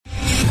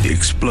The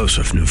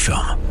explosive new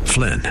film,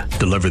 Flynn,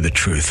 deliver the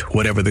truth,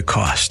 whatever the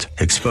cost.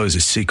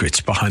 Exposes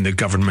secrets behind the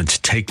government's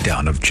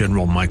takedown of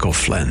General Michael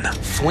Flynn.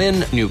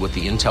 Flynn knew what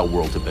the intel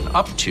world had been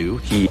up to.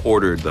 He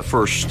ordered the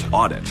first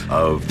audit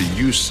of the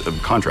use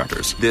of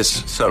contractors.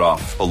 This set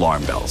off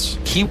alarm bells.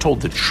 He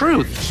told the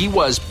truth. He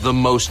was the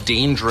most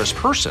dangerous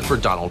person for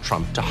Donald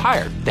Trump to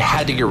hire. They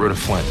had to get rid of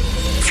Flynn.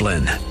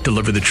 Flynn,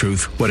 deliver the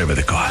truth, whatever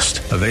the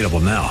cost. Available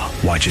now.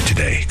 Watch it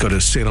today. Go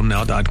to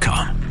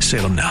salemnow.com.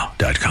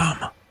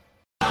 salemnow.com.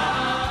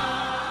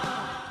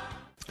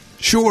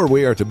 Sure,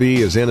 we are to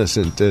be as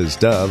innocent as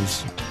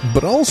doves,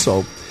 but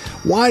also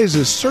wise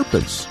as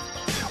serpents.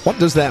 What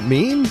does that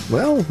mean?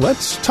 Well,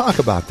 let's talk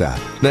about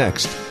that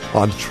next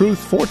on Truth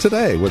for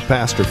Today with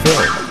Pastor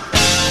Phil.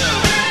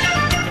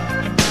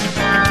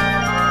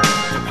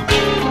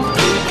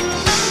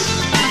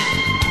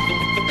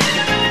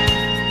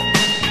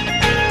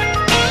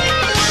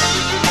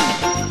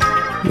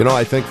 You know,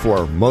 I think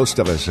for most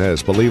of us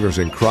as believers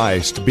in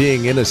Christ,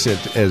 being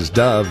innocent as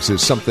doves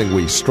is something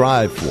we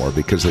strive for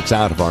because it's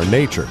out of our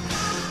nature.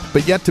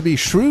 But yet to be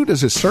shrewd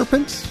as a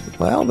serpent,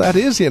 well, that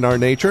is in our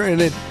nature,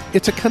 and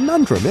it's a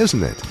conundrum,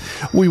 isn't it?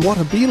 We want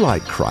to be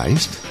like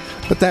Christ,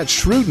 but that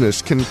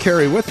shrewdness can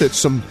carry with it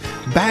some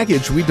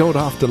baggage we don't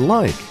often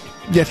like.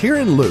 Yet here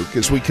in Luke,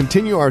 as we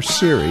continue our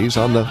series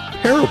on the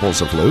parables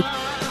of Luke,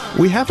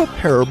 we have a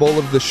parable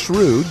of the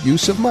shrewd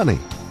use of money.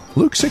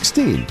 Luke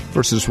 16,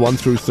 verses 1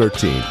 through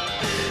 13.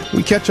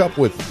 We catch up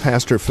with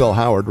Pastor Phil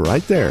Howard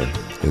right there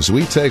as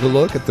we take a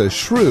look at the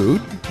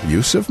shrewd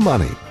use of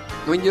money.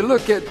 When you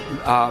look at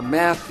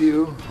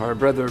Matthew, or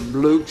brother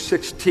Luke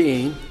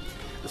 16,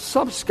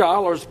 some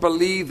scholars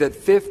believe that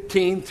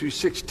 15 through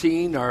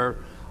 16 are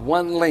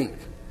one link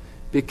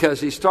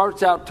because he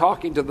starts out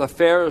talking to the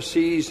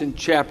Pharisees in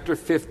chapter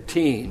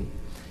 15.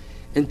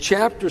 In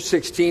chapter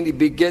 16, he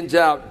begins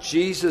out,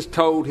 Jesus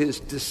told his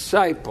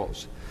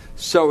disciples.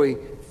 So he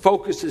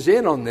focuses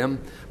in on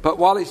them, but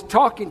while he's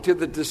talking to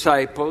the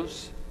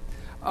disciples,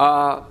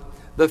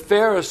 the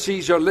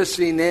Pharisees are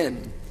listening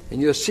in,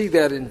 and you'll see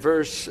that in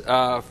verse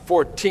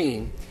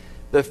 14.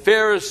 The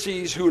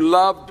Pharisees who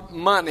loved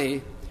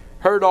money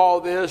heard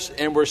all this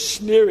and were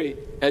sneering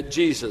at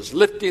Jesus,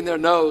 lifting their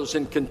nose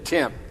in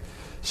contempt.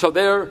 So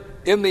they're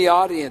in the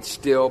audience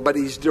still, but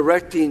he's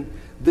directing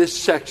this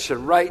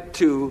section right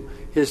to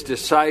his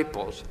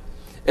disciples.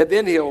 And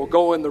then he'll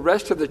go in the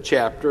rest of the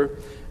chapter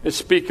and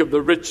speak of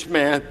the rich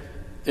man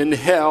in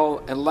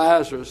hell and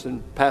Lazarus,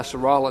 and Pastor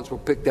Rollins will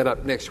pick that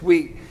up next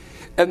week.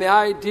 And the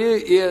idea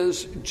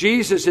is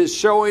Jesus is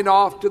showing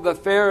off to the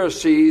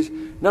Pharisees,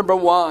 number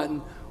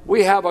one,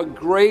 we have a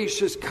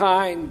gracious,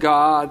 kind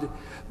God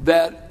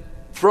that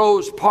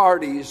throws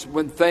parties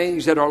when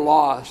things that are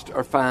lost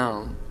are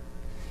found.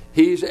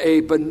 He's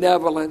a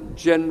benevolent,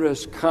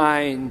 generous,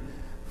 kind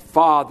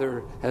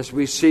Father, as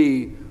we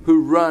see,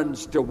 who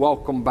runs to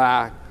welcome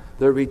back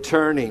the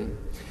returning.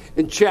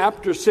 In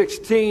chapter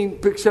 16,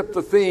 picks up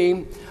the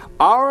theme,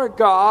 our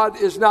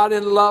God is not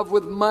in love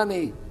with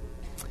money,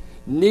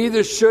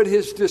 neither should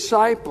his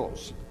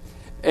disciples.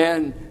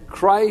 And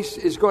Christ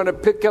is going to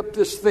pick up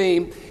this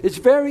theme. It's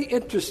very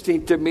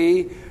interesting to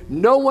me.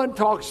 No one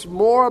talks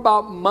more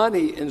about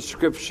money in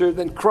Scripture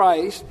than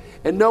Christ,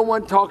 and no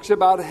one talks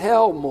about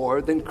hell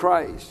more than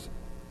Christ.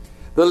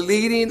 The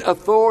leading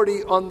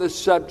authority on the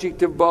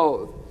subject of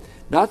both.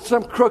 Not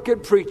some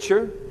crooked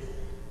preacher,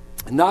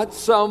 not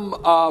some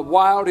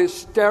wild,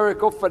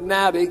 hysterical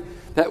fanatic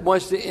that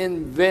wants to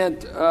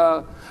invent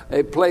a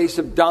place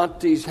of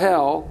Dante's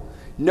hell.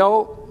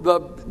 No, the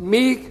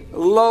meek,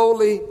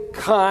 lowly,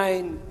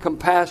 kind,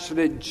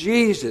 compassionate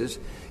Jesus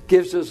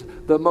gives us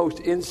the most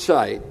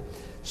insight.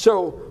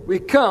 So we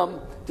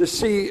come to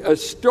see a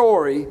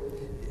story,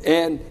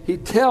 and he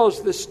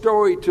tells the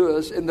story to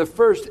us in the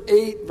first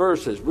 8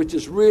 verses, which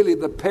is really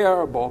the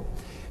parable.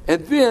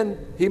 And then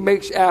he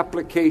makes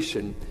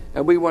application.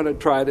 And we want to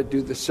try to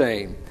do the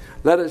same.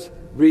 Let us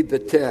read the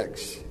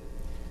text.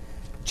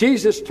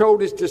 Jesus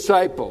told his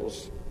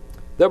disciples,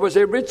 there was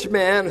a rich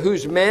man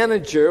whose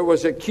manager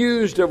was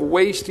accused of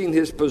wasting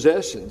his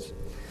possessions.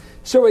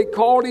 So he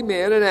called him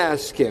in and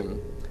asked him,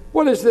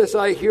 what is this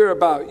I hear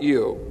about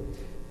you?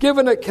 Give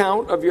an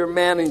account of your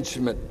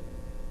management,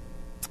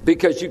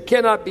 because you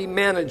cannot be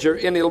manager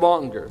any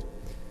longer.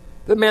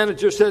 The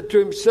manager said to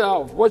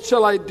himself, what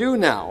shall I do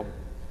now?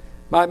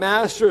 My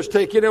master is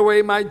taking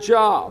away my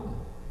job.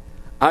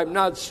 I'm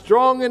not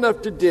strong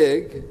enough to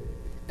dig,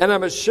 and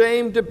I'm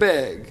ashamed to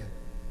beg.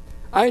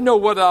 I know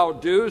what I'll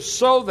do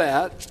so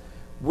that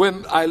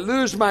when I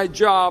lose my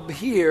job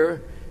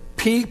here,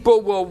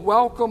 people will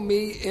welcome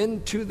me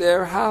into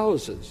their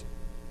houses.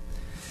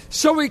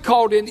 So he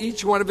called in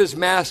each one of his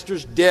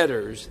master's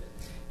debtors.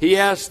 He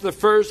asked the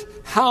first,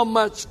 how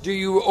much do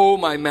you owe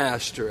my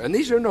master? And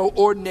these are no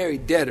ordinary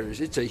debtors.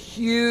 It's a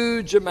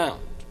huge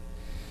amount.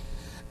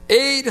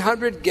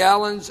 800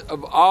 gallons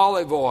of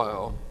olive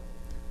oil.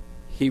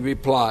 He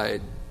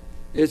replied,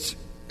 it's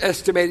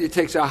estimated it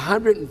takes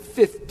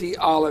 150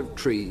 olive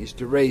trees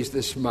to raise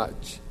this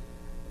much,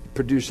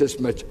 produce this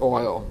much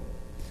oil.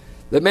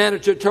 The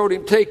manager told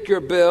him, take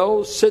your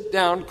bill, sit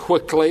down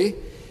quickly.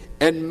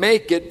 and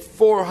make it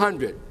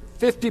 400.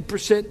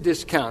 50%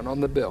 discount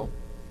on the bill.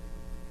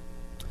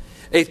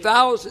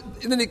 1,000.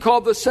 And then he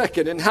called the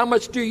second. And how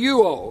much do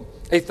you owe?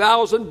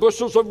 1,000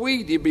 bushels of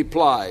wheat, he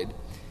replied.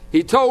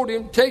 He told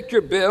him, take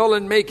your bill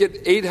and make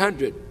it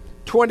 800.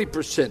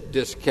 20%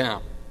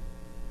 discount.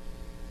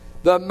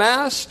 The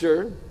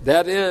master,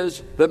 that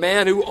is, the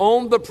man who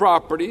owned the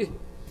property,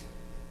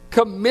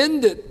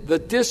 commended the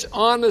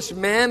dishonest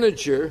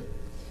manager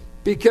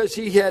because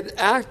he had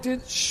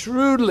acted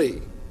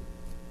shrewdly.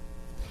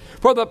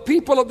 For the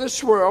people of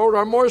this world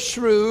are more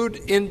shrewd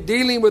in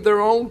dealing with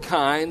their own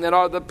kind than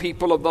are the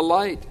people of the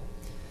light.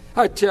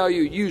 I tell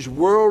you, use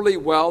worldly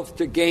wealth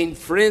to gain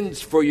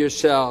friends for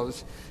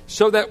yourselves,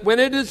 so that when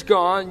it is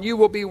gone, you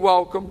will be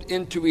welcomed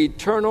into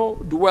eternal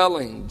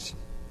dwellings.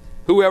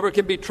 Whoever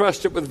can be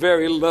trusted with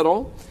very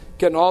little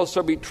can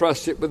also be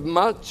trusted with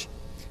much,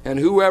 and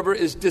whoever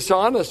is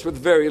dishonest with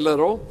very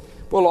little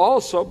will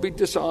also be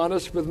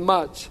dishonest with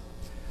much.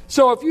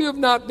 So if you have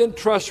not been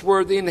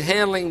trustworthy in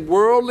handling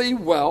worldly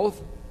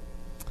wealth,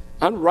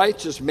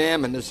 unrighteous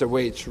mammon is the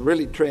way it's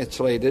really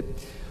translated,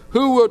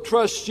 who will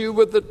trust you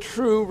with the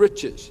true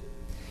riches?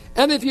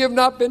 And if you have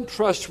not been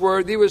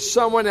trustworthy with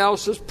someone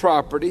else's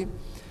property,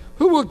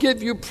 who will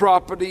give you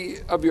property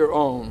of your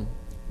own?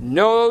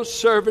 No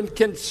servant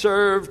can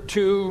serve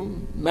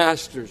two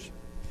masters.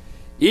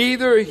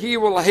 Either he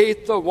will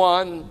hate the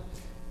one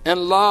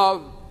and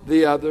love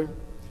the other,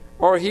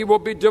 or he will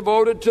be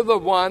devoted to the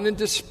one and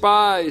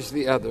despise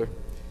the other.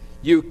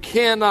 You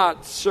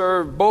cannot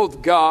serve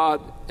both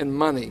God and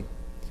money.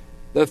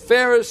 The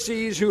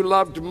Pharisees who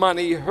loved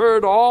money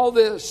heard all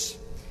this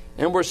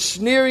and were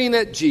sneering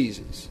at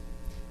Jesus.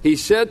 He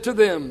said to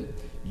them,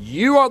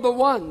 you are the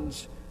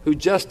ones who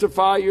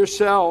justify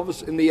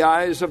yourselves in the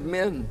eyes of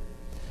men,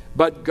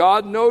 but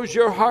God knows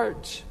your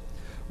hearts.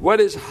 What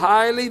is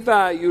highly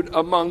valued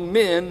among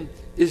men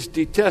is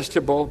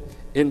detestable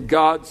in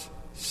God's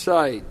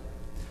sight.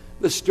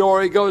 The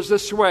story goes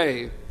this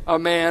way. A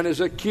man is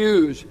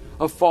accused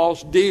of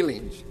false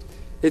dealings.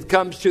 It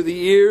comes to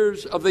the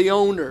ears of the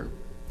owner.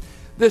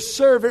 This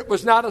servant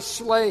was not a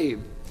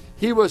slave.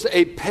 He was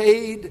a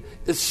paid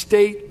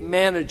estate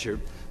manager.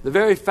 The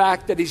very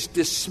fact that he's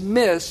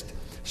dismissed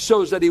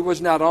shows that he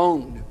was not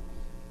owned.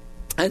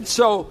 And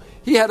so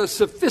he had a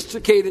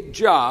sophisticated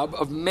job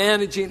of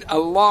managing a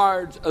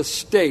large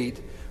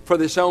estate for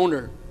this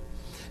owner.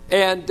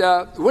 And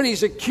when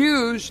he's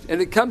accused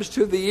and it comes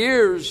to the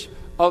ears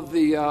of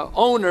the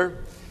owner,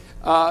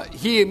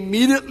 he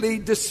immediately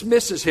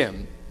dismisses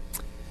him.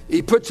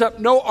 He puts up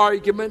no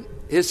argument.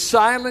 His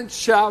silence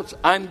shouts,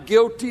 I'm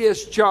guilty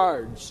as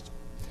charged.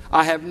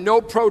 I have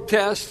no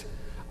protest.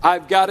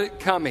 I've got it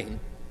coming.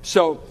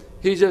 So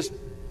he's just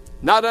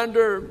not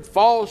under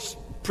false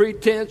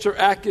pretense or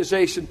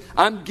accusation.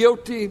 I'm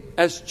guilty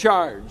as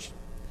charged.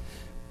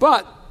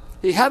 But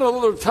he had a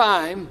little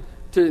time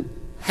to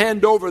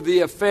hand over the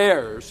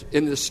affairs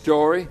in this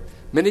story.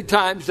 Many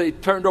times they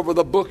turned over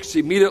the books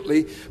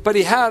immediately, but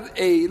he had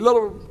a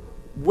little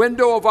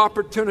window of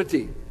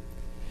opportunity.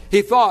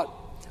 He thought,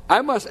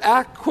 I must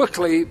act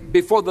quickly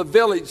before the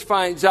village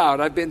finds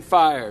out I've been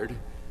fired.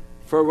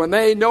 For when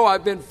they know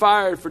I've been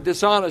fired for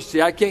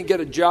dishonesty, I can't get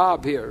a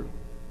job here.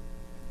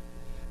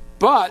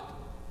 But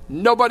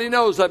nobody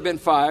knows I've been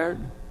fired.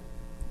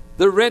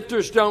 The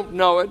renters don't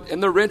know it,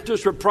 and the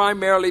renters were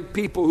primarily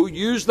people who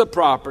used the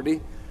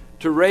property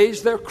to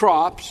raise their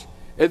crops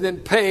and then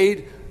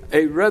paid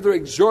a rather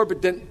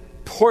exorbitant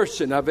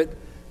portion of it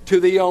to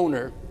the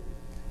owner.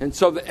 And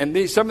so,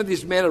 some of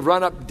these men have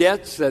run up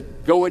debts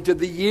that go into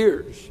the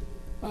years.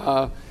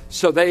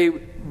 So they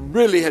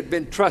really had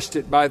been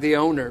trusted by the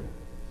owner.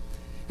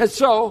 And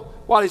so,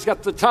 while he's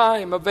got the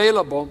time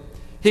available,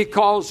 he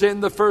calls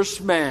in the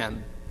first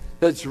man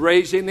that's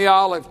raising the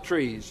olive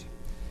trees.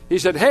 He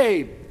said,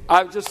 hey,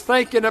 I was just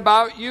thinking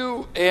about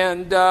you,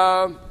 and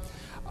I'm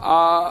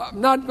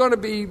not going to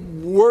be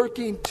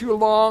working too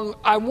long.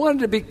 I wanted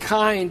to be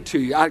kind to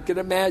you. I can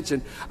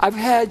imagine. I've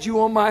had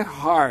you on my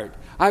heart.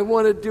 I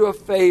want to do a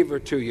favor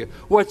to you.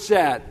 What's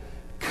that?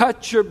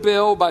 Cut your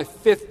bill by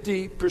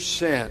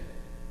 50%.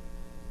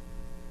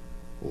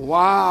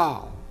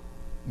 Wow.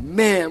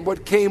 Man,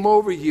 what came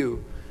over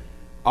you?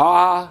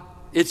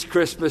 It's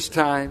Christmas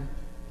time.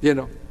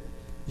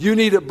 You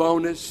need a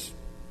bonus.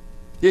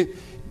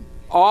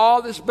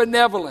 All this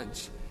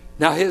benevolence.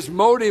 Now, his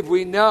motive,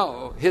 we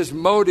know. His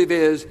motive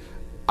is,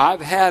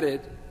 I've had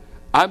it.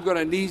 I'm going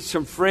to need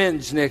some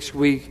friends next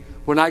week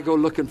when I go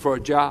looking for a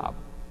job.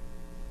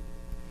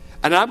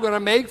 And I'm going to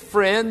make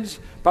friends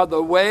by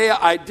the way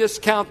I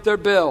discount their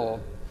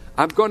bill.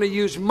 I'm going to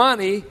use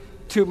money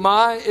to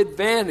my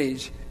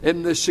advantage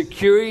in the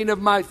securing of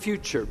my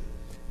future.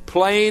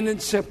 Plain and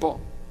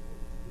simple.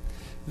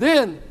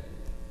 Then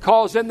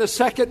calls in the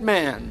second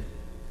man,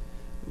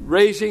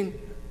 raising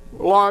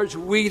large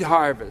wheat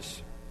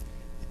harvest.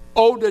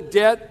 Owed a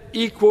debt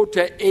equal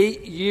to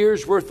 8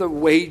 years' worth of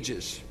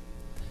wages.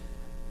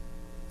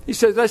 He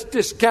says, let's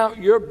discount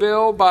your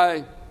bill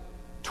by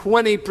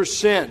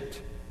 20%.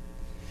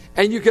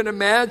 And you can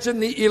imagine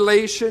the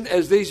elation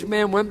as these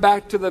men went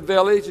back to the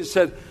village and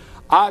said,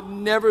 I've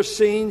never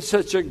seen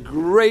such a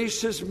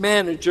gracious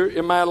manager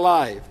in my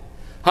life.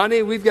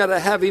 Honey, we've got to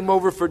have him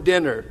over for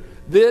dinner.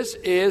 This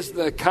is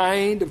the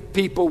kind of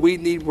people we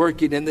need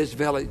working in this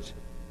village.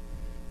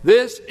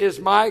 This is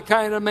my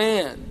kind of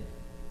man.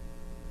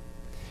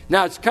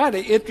 Now, it's kind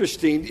of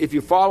interesting if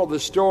you follow the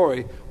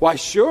story. Why,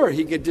 sure,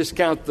 he could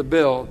discount the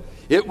bill.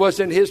 It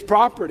wasn't his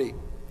property.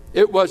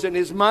 It wasn't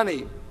his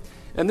money.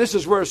 And this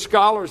is where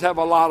scholars have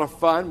a lot of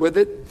fun with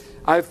it.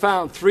 I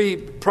found 3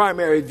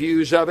 primary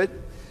views of it.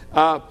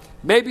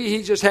 Maybe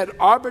he just had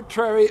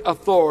arbitrary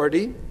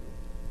authority,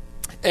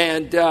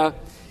 and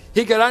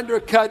he could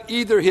undercut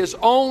either his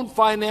own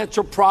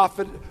financial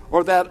profit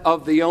or that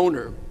of the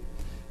owner.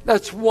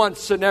 That's one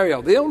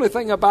scenario. The only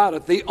thing about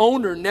it, the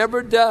owner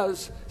never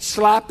does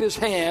slap his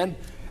hand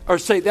or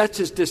say that's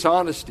his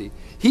dishonesty.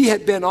 He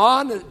had been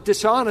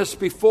dishonest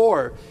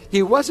before.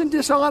 He wasn't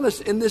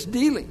dishonest in this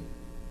dealing.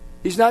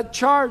 He's not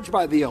charged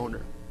by the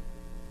owner.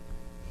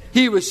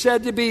 He was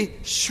said to be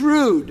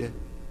shrewd.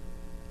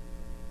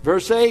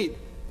 Verse 8,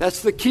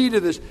 that's the key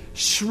to this.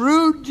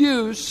 Shrewd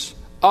use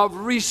of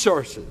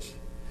resources.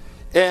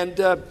 And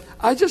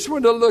I just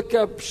want to look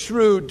up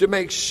shrewd to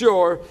make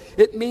sure.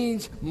 It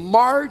means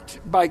marked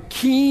by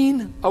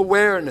keen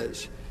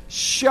awareness,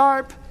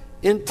 sharp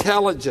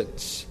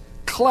intelligence,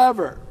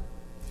 clever.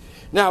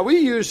 Now, we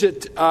use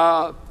it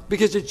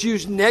because it's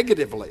used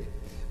negatively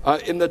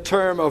in the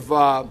term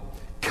of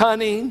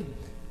cunning,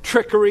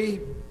 trickery.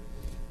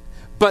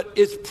 But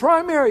its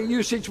primary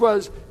usage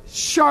was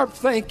sharp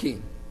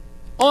thinking,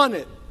 on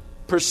it,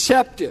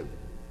 perceptive.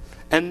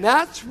 And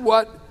that's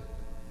what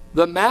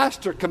the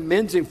master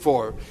commends him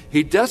for.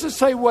 He doesn't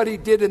say what he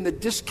did in the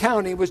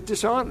discounting was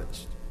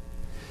dishonest.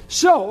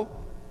 So,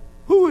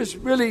 who is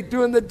really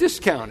doing the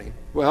discounting?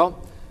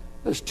 Well,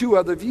 there's 2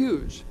 other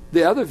views.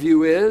 The other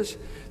view is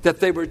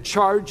that they were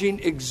charging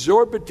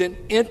exorbitant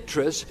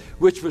interest,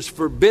 which was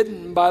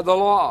forbidden by the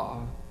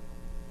law.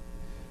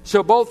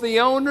 So both the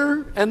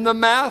owner and the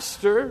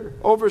master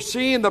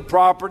overseeing the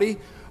property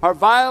are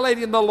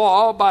violating the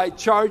law by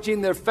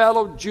charging their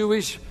fellow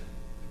Jewish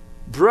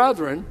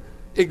brethren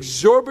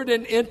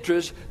exorbitant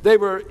interest. They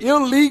were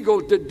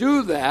illegal to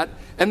do that,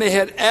 and they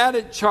had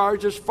added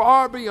charges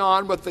far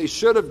beyond what they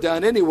should have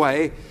done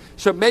anyway.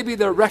 So maybe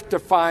they're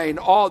rectifying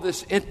all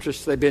this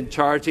interest they've been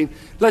charging.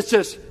 Let's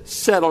just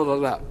settle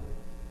it up.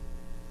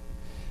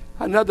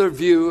 Another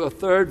view, a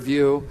third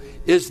view,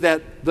 is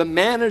that the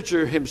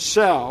manager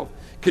himself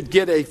could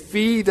get a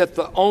fee that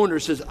the owner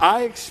says,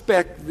 I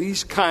expect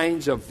these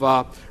kinds of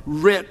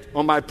rent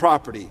on my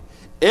property.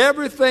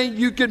 Everything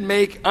you can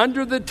make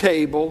under the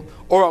table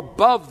or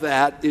above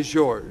that is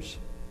yours.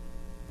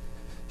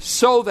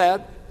 So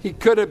that he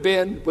could have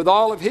been, with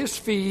all of his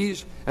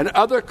fees and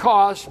other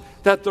costs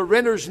that the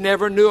renters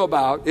never knew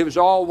about, it was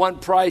all one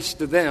price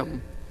to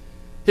them.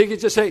 He could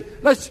just say,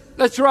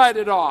 let's write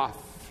it off.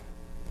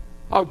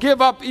 I'll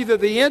give up either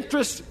the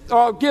interest or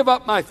I'll give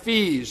up my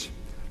fees.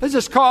 Let's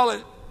just call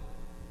it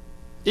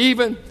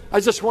even. I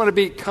just want to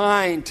be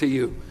kind to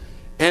you.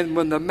 And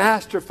when the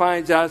master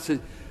finds out, says,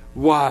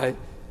 why,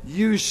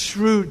 you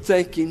shrewd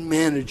thinking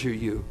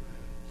manager,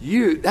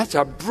 that's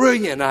a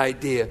brilliant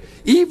idea.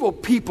 Evil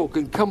people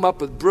can come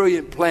up with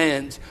brilliant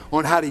plans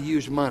on how to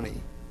use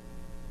money.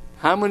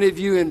 How many of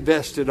you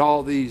invested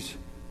all these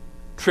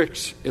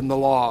tricks in the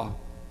law?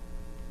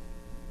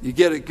 You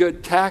get a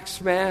good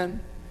tax man,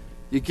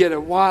 you get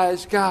a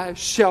wise guy,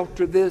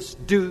 shelter this,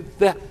 do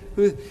that.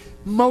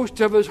 Most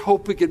of us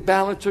hope we can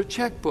balance our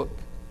checkbook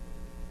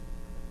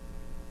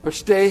or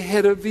stay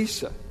ahead of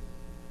Visa.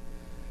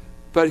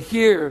 But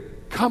here,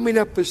 coming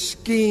up with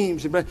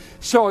schemes.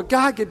 So a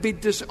guy could be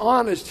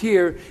dishonest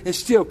here and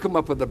still come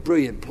up with a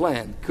brilliant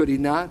plan. Could he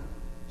not?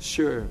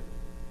 Sure.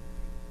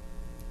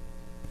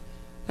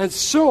 And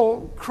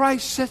so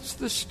Christ sets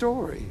the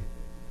story.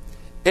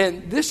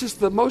 And this is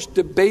the most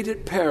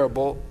debated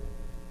parable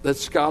that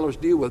scholars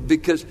deal with,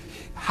 because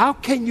how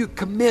can you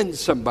commend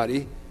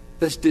somebody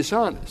that's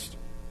dishonest?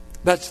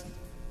 That's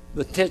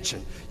the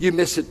tension. You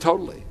miss it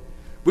totally.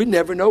 We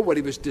never know what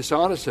he was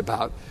dishonest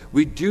about.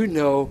 We do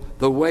know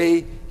the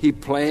way he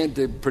planned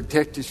to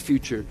protect his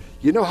future.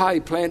 You know how he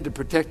planned to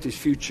protect his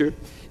future?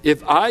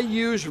 If I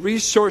use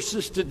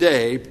resources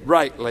today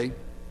rightly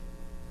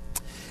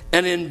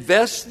and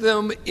invest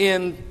them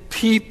in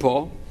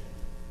people,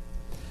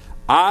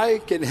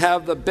 I can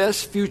have the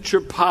best future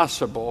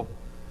possible.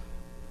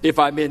 If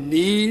I'm in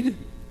need,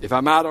 if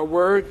I'm out of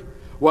work,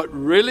 what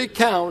really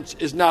counts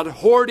is not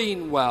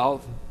hoarding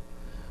wealth,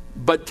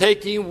 but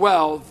taking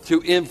wealth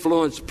to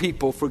influence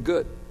people for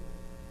good.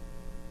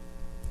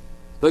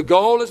 The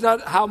goal is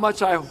not how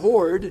much I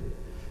hoard,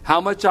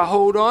 how much I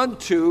hold on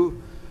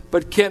to,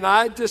 but can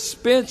I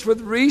dispense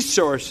with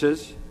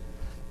resources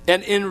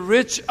and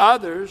enrich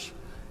others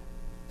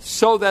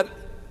so that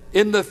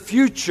in the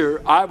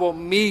future I will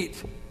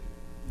meet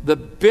the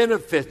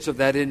benefits of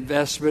that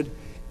investment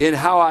in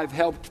how I've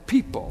helped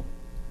people.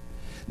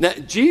 Now,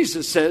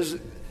 Jesus says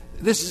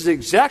this is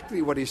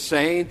exactly what he's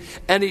saying,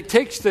 and he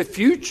takes the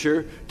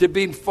future to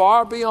being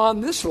far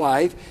beyond this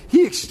life.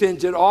 He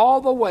extends it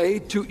all the way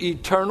to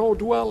eternal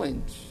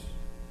dwellings.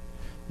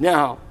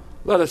 Now,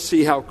 let us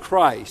see how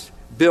Christ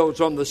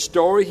builds on the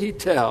story he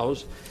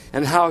tells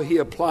and how he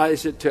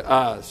applies it to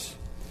us.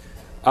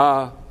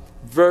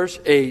 Verse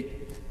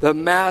 8, the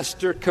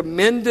master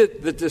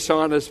commended the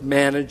dishonest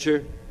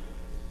manager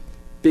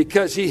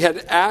because he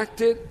had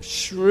acted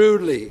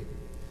shrewdly,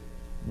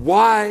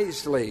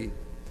 wisely.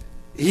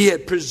 He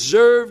had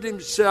preserved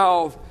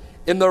himself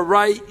in the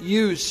right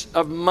use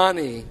of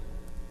money.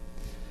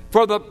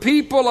 For the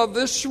people of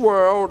this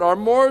world are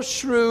more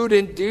shrewd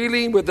in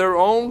dealing with their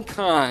own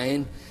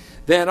kind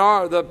than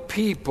are the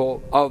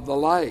people of the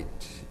light.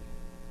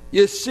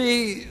 You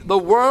see, the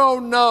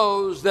world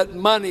knows that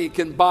money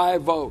can buy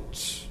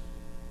votes.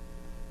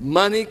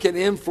 Money can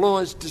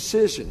influence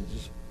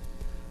decisions.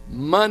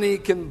 Money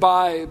can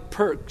buy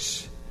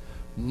perks.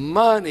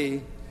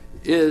 Money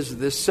is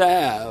the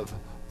salve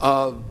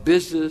of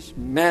business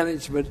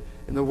management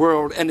in the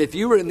world. And if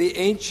you were in the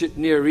ancient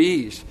Near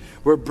East,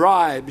 where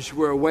bribes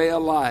were a way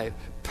of life,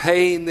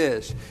 paying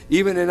this,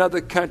 even in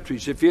other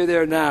countries, if you're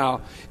there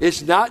now,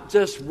 it's not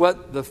just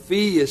what the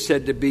fee is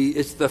said to be,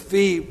 it's the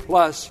fee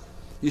plus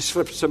you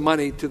slip some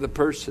money to the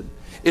person.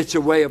 It's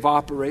a way of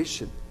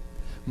operation.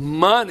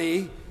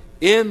 Money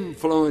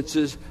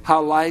influences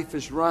how life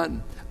is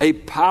run. A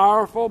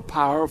powerful,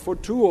 powerful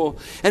tool.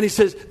 And he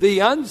says the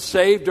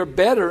unsaved are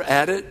better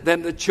at it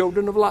than the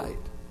children of light.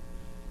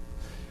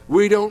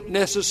 We don't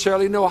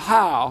necessarily know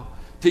how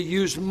to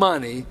use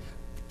money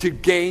to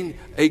gain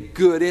a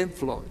good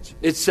influence.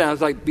 It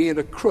sounds like being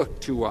a crook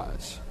to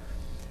us.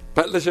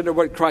 But listen to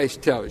what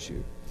Christ tells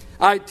you.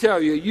 I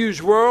tell you,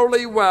 use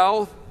worldly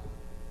wealth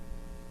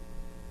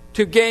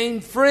to gain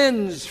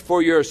friends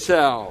for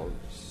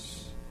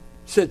yourselves.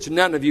 Since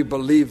none of you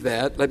believe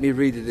that, let me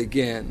read it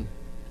again.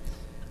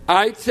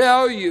 I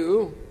tell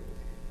you,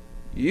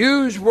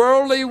 use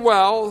worldly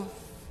wealth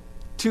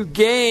to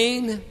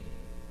gain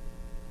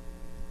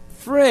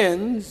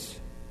friends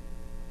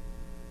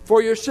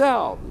for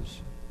yourselves,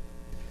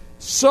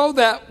 so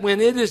that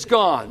when it is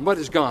gone, what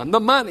is gone? The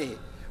money.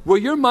 Will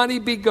your money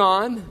be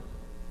gone?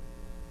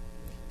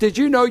 Did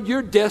you know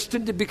you're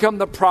destined to become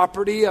the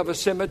property of a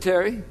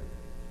cemetery?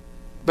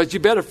 But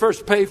you better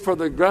first pay for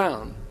the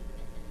ground,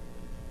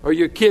 or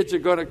your kids are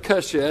going to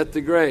cuss you at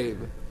the grave.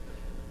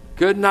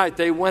 Good night,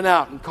 they went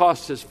out and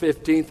cost us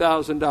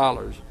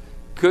 $15,000.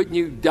 Couldn't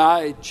you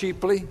die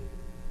cheaply?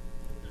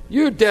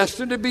 You're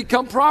destined to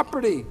become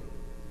property.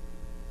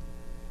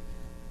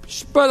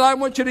 But I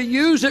want you to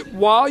use it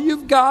while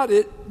you've got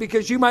it,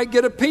 because you might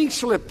get a pink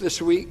slip this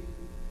week.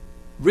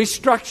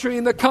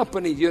 Restructuring the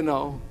company, you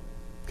know,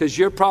 because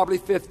you're probably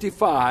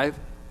 55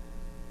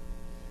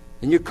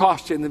 and you're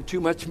costing them too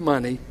much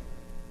money.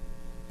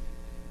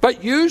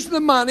 But use the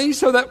money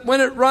so that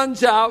when it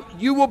runs out,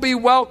 you will be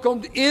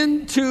welcomed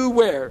into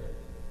where?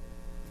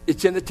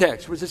 It's in the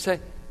text. What does it say?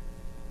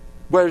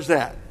 Where's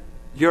that?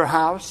 Your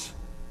house?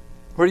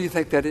 Where do you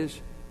think that is?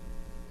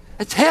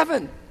 It's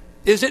heaven,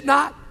 is it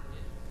not?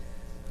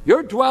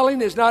 Your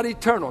dwelling is not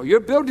eternal. You're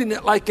building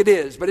it like it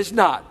is, but it's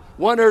not.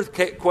 One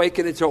earthquake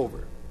and it's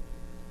over.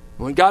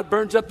 When God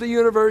burns up the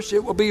universe,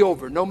 it will be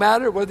over, no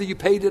matter whether you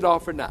paid it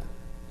off or not.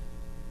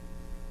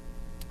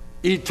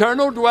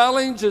 Eternal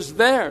dwellings is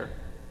there.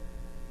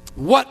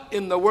 What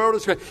in the world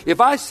is...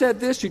 If I said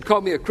this, you'd call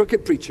me a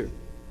crooked preacher.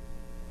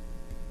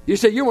 You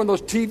say, you're one of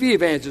those TV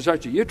evangelists,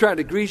 aren't you? You're trying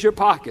to grease your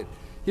pocket.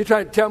 You're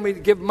trying to tell me to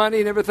give money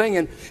and everything,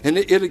 and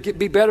it'll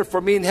be better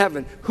for me in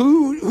heaven.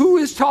 Who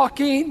is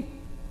talking?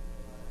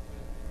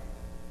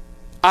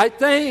 I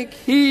think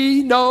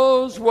he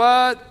knows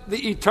what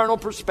the eternal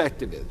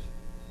perspective is.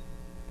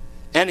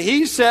 And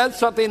he said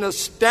something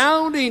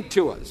astounding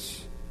to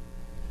us,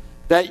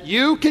 that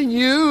you can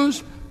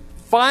use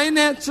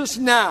finances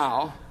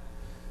now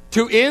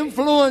to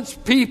influence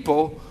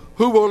people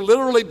who will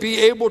literally be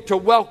able to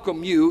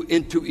welcome you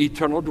into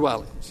eternal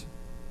dwellings.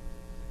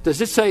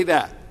 Does it say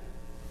that?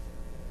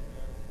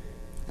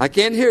 I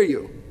can't hear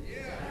you.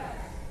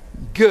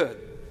 Good.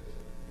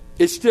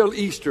 It's still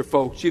Easter,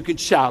 folks. You can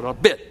shout a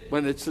bit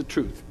when it's the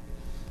truth.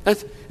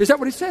 Is that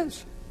what he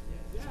says?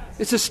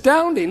 It's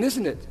astounding,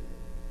 isn't it?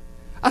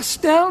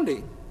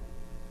 Astounding.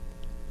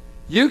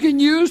 You can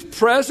use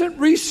present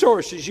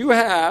resources you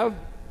have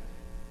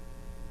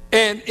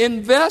and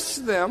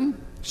invest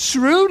them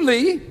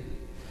shrewdly,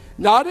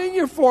 not in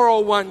your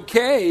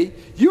 401k.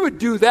 You would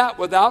do that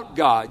without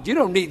God. You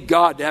don't need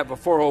God to have a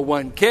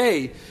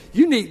 401k.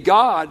 You need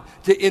God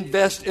to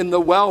invest in the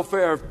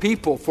welfare of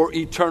people for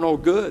eternal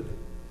good.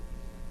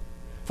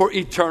 For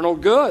eternal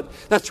good.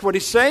 That's what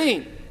he's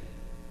saying.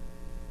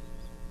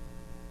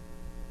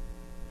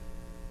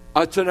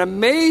 It's an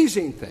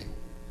amazing thing.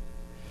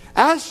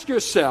 Ask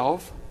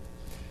yourself,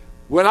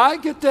 when I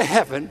get to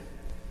heaven,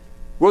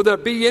 will there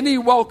be any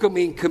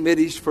welcoming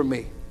committees for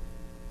me?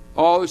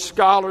 Oh,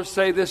 scholars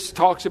say this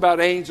talks about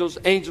angels.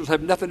 Angels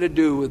have nothing to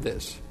do with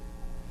this.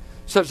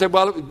 Some say,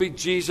 well, it would be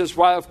Jesus.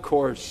 Why, of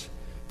course.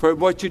 For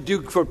what you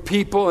do for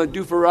people and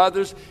do for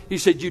others, he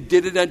said, you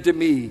did it unto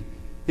me.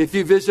 If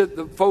you visit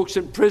the folks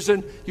in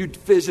prison, you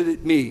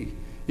visited me.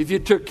 If you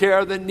took care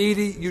of the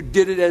needy, you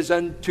did it as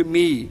unto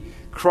me.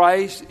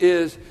 Christ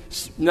is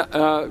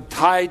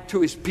tied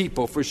to his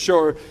people for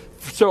sure.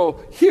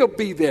 So he'll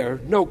be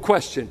there, no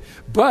question.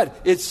 But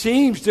it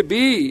seems to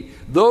be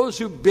those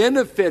who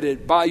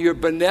benefited by your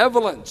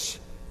benevolence,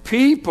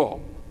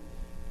 people,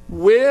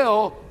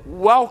 will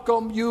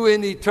welcome you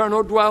in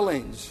eternal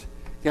dwellings.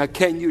 Now,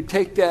 can you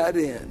take that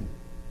in?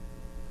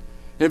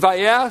 If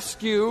I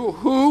ask you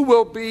who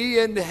will be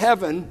in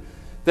heaven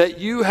that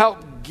you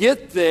help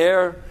get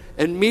there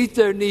and meet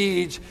their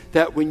needs,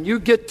 that when you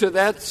get to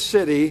that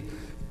city,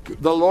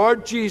 the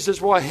Lord Jesus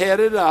will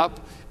head it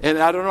up, and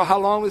I don't know how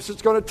long this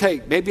is going to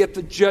take, maybe at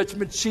the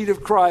judgment seat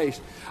of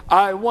Christ.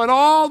 I want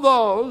all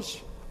those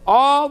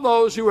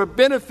who were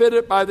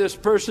benefited by this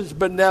person's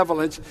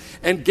benevolence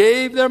and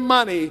gave their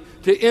money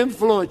to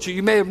influence you.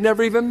 You may have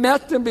never even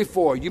met them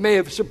before. You may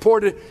have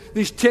supported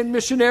these 10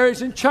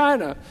 missionaries in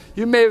China.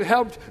 You may have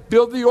helped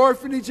build the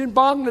orphanage in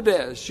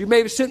Bangladesh. You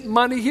may have sent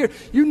money here.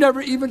 You never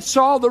even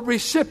saw the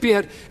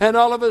recipient, and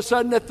all of a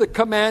sudden at the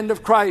command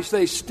of Christ,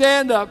 they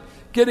stand up,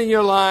 get in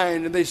your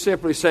line, and they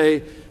simply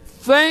say,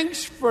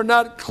 thanks for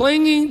not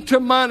clinging to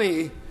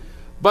money,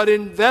 but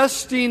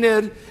investing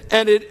it,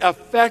 and it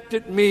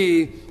affected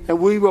me, and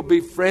we will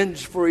be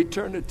friends for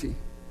eternity.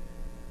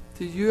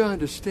 Do you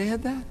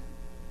understand that?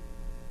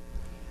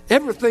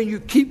 Everything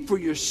you keep for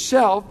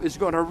yourself is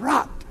going to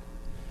rot.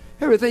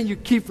 Everything you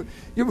keep for...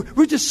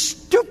 We're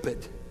just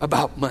stupid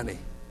about money.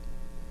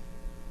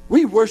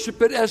 We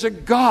worship it as a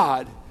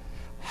god.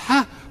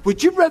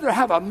 Would you rather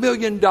have $1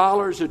 million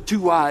or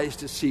 2 eyes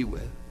to see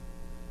with?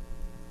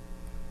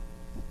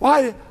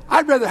 Why?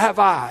 I'd rather have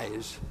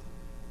eyes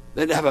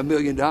than to have $1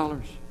 million.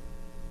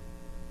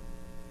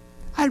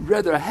 I'd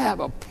rather have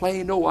a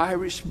plain old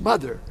Irish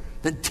mother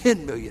than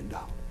 $10 million.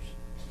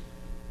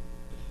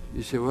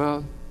 You say,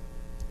 well,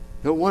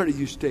 no wonder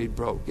you stayed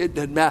broke. It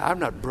doesn't matter. I'm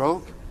not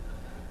broke.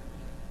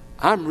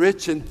 I'm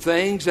rich in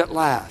things that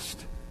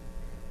last.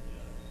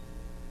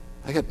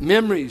 I got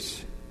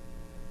memories.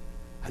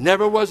 I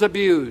never was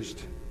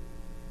abused.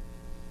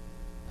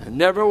 I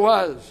never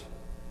was.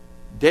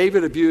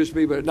 David abused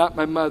me, but not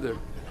my mother.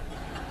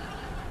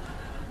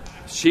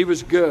 She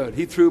was good.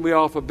 He threw me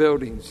off of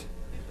buildings.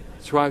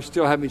 That's why I'm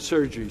still having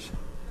surgeries.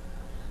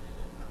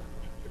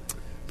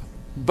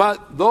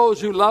 But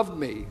those who loved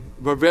me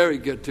were very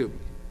good to me.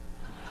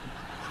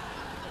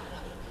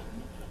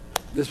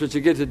 This is what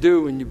you get to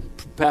do when you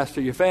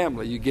pastor your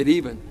family. You get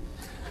even.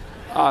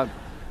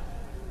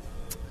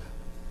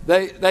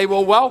 They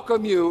will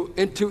welcome you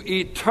into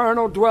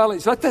eternal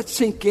dwellings. Let that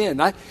sink in.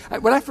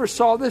 When I first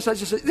saw this, I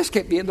just said, this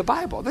can't be in the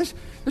Bible. There's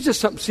just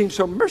something seems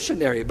so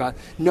mercenary about it.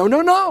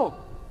 No.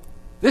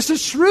 This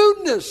is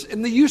shrewdness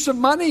in the use of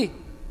money.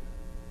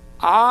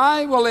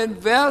 I will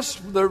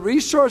invest the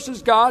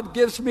resources God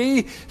gives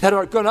me that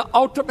are going to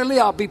ultimately,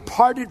 I'll be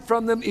parted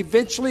from them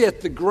eventually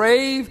at the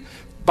grave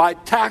by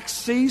tax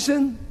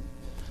season.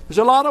 There's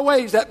a lot of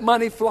ways that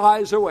money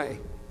flies away.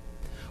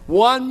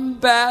 One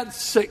bad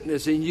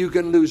sickness and you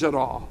can lose it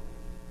all.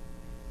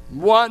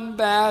 One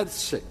bad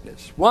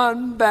sickness.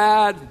 One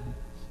bad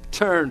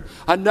turn.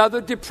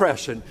 Another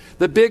depression.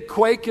 The big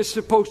quake is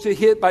supposed to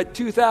hit by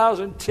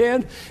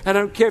 2010. And I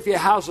don't care if your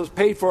house is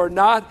paid for or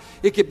not.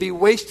 It could be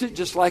wasted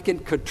just like in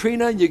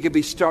Katrina. And you could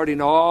be starting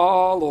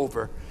all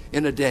over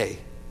in a day.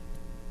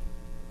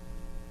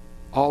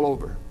 All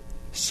over.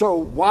 So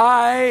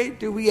why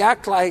do we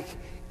act like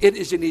it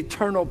is an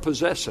eternal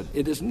possession?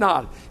 It is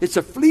not. It's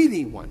a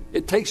fleeting one.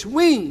 It takes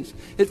wings.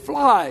 It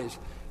flies.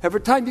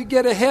 Every time you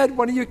get ahead,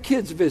 one of your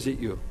kids visit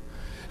you.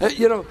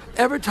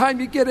 Every time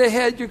you get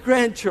ahead, your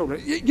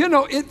grandchildren.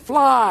 It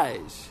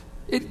flies.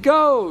 It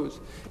goes.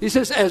 He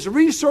says, as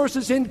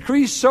resources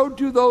increase, so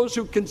do those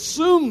who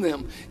consume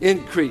them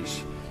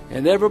increase.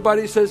 And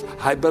everybody says,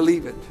 I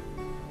believe it.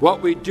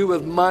 What we do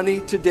with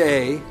money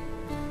today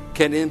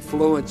can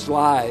influence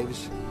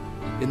lives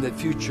in the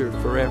future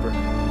forever.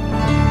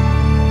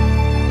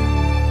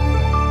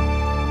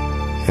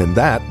 And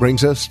that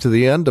brings us to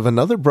the end of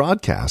another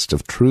broadcast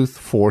of Truth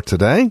for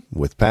Today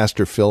with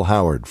Pastor Phil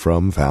Howard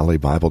from Valley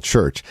Bible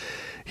Church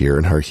here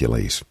in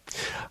Hercules.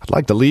 I'd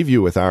like to leave you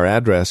with our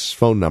address,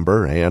 phone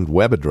number, and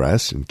web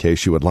address in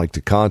case you would like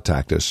to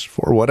contact us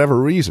for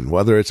whatever reason,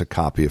 whether it's a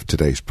copy of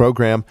today's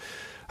program,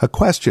 a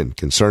question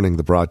concerning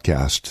the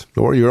broadcast,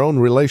 or your own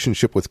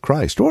relationship with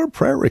Christ, or a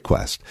prayer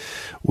request.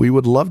 We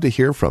would love to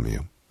hear from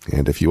you.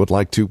 And if you would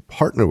like to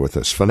partner with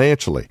us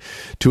financially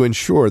to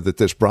ensure that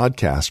this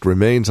broadcast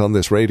remains on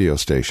this radio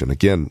station,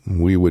 again,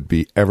 we would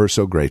be ever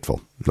so grateful.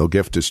 No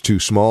gift is too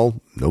small,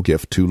 no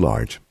gift too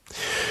large.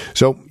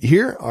 So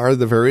here are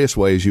the various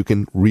ways you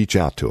can reach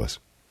out to us.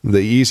 The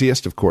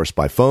easiest, of course,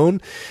 by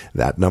phone.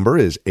 That number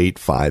is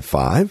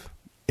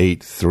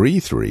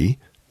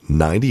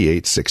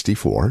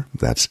 855-833-9864.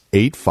 That's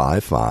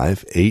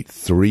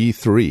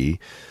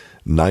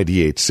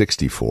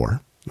 855-833-9864.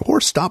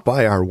 Or stop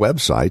by our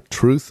website,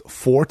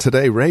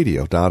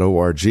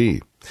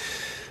 truthfortodayradio.org.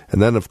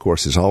 And then, of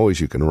course, as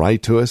always, you can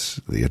write to us.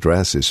 The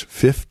address is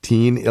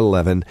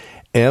 1511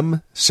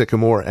 M.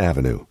 Sycamore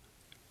Avenue,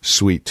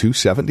 Suite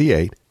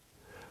 278,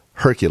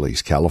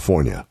 Hercules,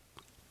 California,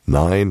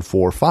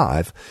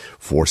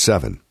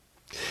 855-945-4747.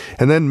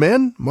 And then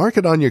men, mark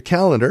it on your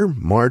calendar,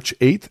 March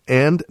 8th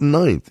and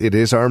 9th. It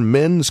is our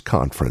men's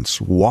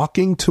conference,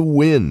 Walking to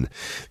Win.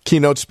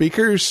 Keynote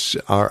speakers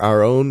are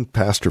our own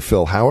Pastor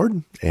Phil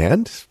Howard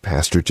and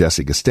Pastor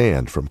Jesse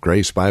Gistand from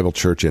Grace Bible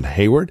Church in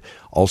Hayward,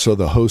 also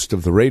the host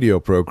of the radio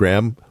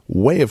program,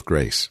 Way of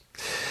Grace.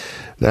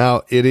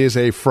 Now, it is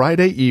a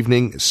Friday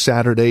evening,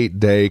 Saturday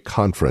day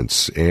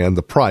conference, and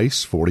the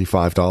price,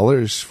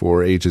 $45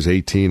 for ages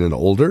 18 and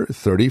older,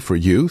 $30 for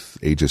youth,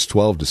 ages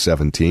 12 to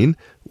 17,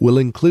 will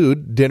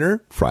include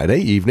dinner Friday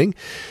evening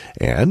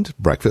and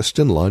breakfast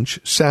and lunch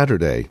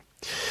Saturday.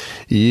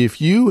 If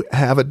you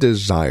have a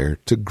desire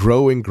to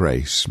grow in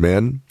grace,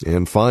 men,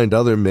 and find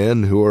other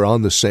men who are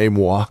on the same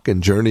walk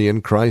and journey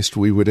in Christ,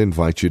 we would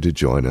invite you to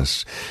join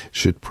us. It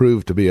should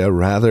prove to be a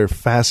rather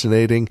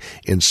fascinating,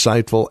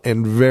 insightful,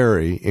 and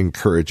very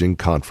encouraging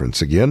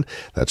conference. Again,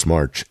 that's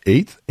March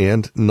 8th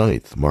and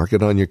 9th. Mark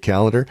it on your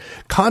calendar.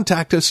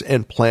 Contact us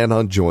and plan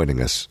on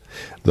joining us.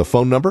 The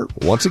phone number,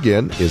 once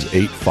again, is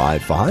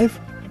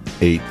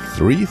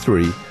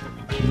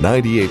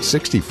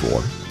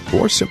 855-833-9864.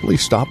 Or simply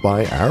stop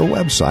by our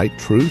website,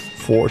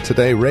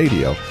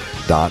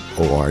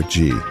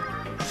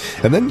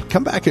 truthfortoday.org. And then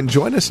come back and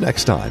join us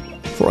next time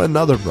for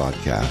another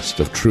broadcast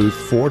of Truth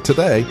for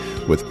Today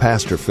with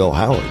Pastor Phil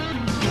Howard.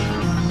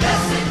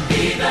 Blessed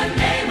be the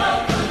name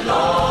of the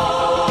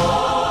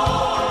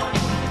Lord.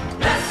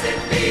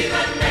 Blessed be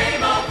the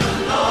name of the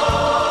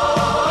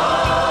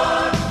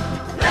Lord.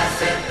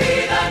 Blessed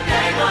be the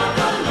name of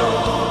the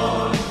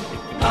Lord.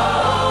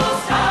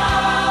 Most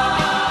High.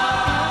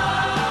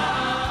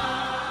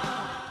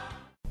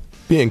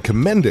 Being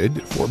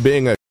commended for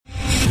being a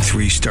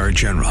 3-star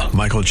General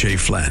Michael J.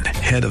 Flynn,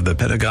 head of the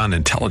Pentagon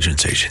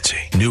Intelligence Agency,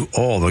 knew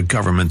all the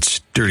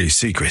government's dirty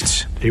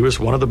secrets. He was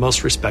one of the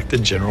most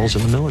respected generals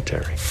in the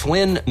military.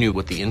 Flynn knew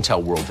what the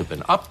intel world had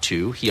been up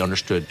to. He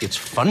understood its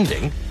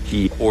funding.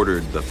 He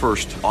ordered the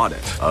first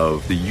audit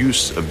of the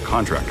use of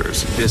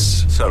contractors.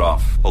 This set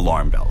off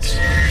alarm bells.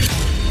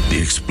 The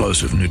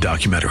explosive new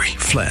documentary,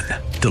 Flynn,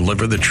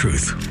 Deliver the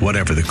Truth,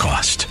 Whatever the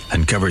Cost,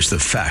 uncovers the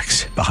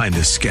facts behind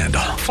this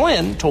scandal.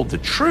 Flynn told the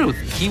truth.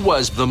 He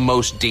was the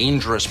most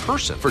dangerous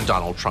person for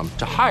Donald Trump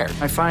to hire.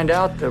 I find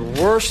out the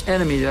worst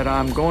enemy that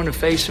I'm going to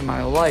face in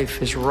my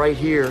life is right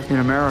here in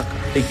America.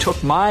 They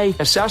took my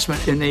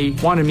assessment and they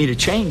wanted me to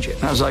change it.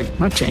 And I was like, I'm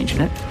not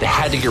changing it. They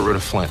had to get rid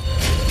of Flynn.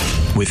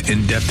 With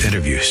in-depth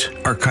interviews,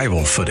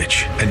 archival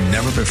footage, and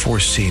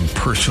never-before-seen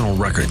personal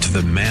records of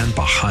the man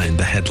behind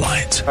the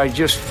headlines. I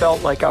just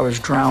felt like I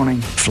was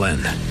drowning. Flynn,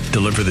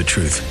 Deliver the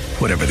Truth,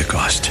 Whatever the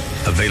Cost.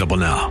 Available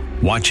now.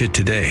 Watch it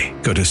today.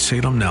 Go to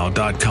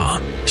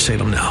salemnow.com.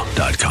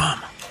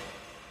 salemnow.com.